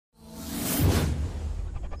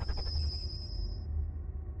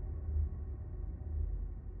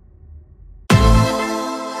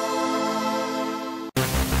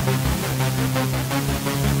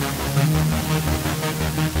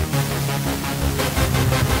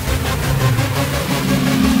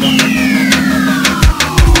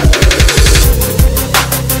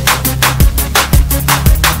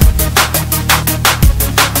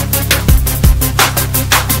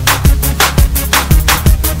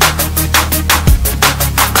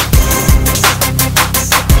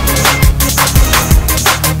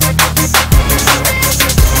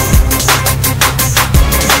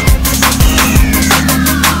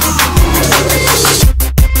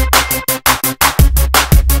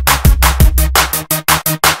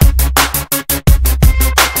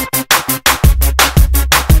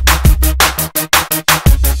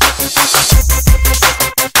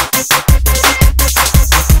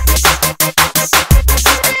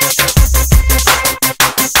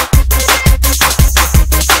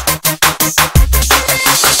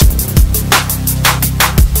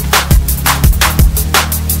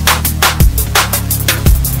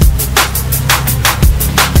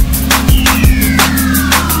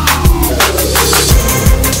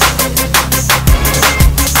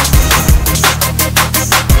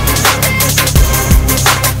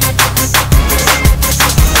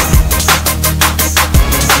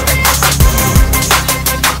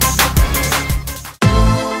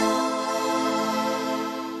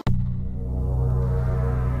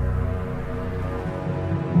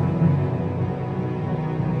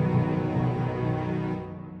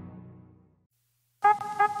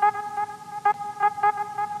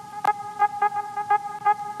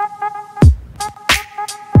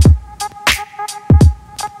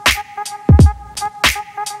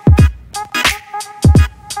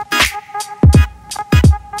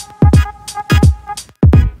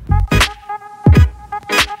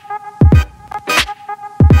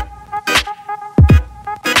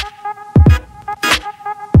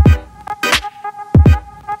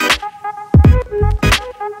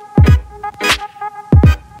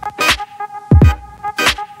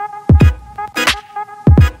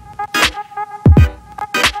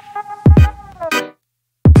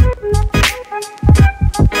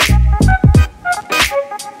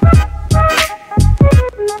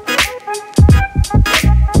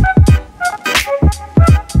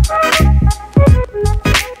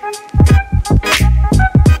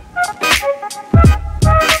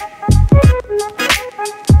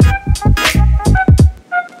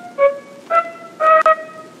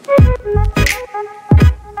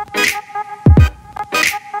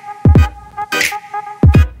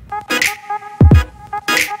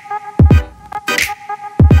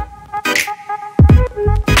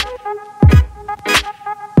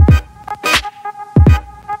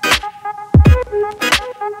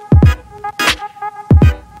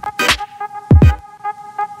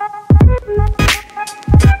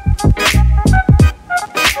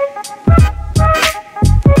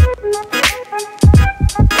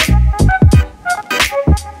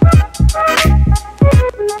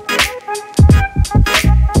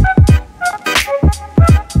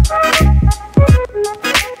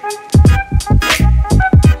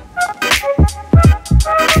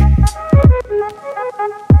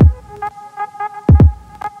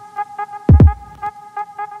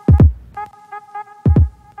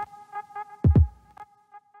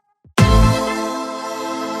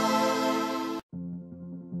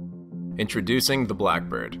Introducing the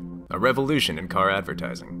BlackBird, a revolution in car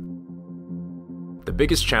advertising. The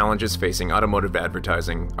biggest challenges facing automotive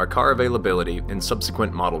advertising are car availability and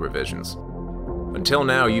subsequent model revisions. Until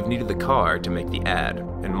now, you've needed the car to make the ad,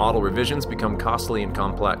 and model revisions become costly and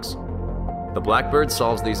complex. The BlackBird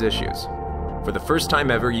solves these issues. For the first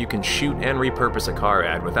time ever, you can shoot and repurpose a car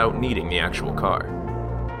ad without needing the actual car.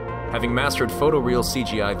 Having mastered photoreal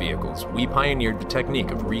CGI vehicles, we pioneered the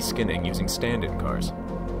technique of reskinning using stand-in cars.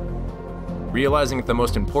 Realizing that the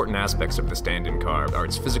most important aspects of the stand-in car are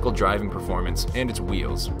its physical driving performance and its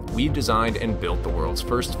wheels, we designed and built the world's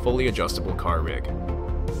first fully adjustable car rig.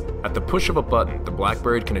 At the push of a button, the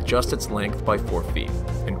BlackBird can adjust its length by 4 feet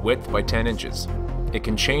and width by 10 inches. It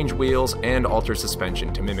can change wheels and alter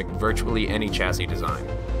suspension to mimic virtually any chassis design.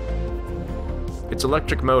 Its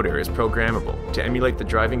electric motor is programmable to emulate the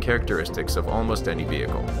driving characteristics of almost any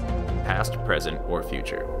vehicle, past, present, or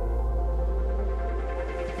future.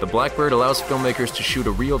 The BlackBird allows filmmakers to shoot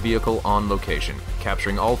a real vehicle on location,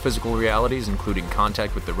 capturing all physical realities including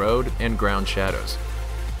contact with the road and ground shadows.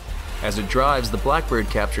 As it drives, the BlackBird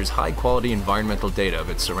captures high-quality environmental data of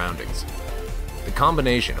its surroundings. The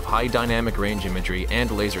combination of high dynamic range imagery and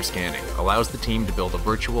laser scanning allows the team to build a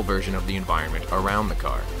virtual version of the environment around the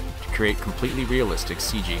car to create completely realistic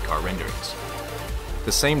CG car renderings.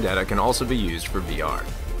 The same data can also be used for VR.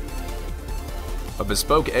 A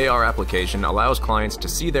bespoke AR application allows clients to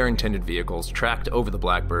see their intended vehicles tracked over the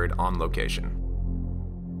BlackBird on location.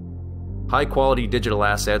 High-quality digital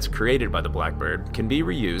assets created by the BlackBird can be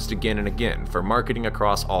reused again and again for marketing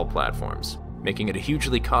across all platforms, making it a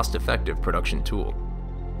hugely cost-effective production tool.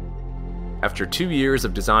 After 2 years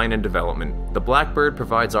of design and development, the BlackBird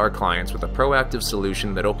provides our clients with a proactive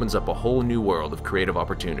solution that opens up a whole new world of creative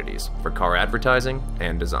opportunities for car advertising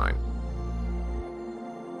and design.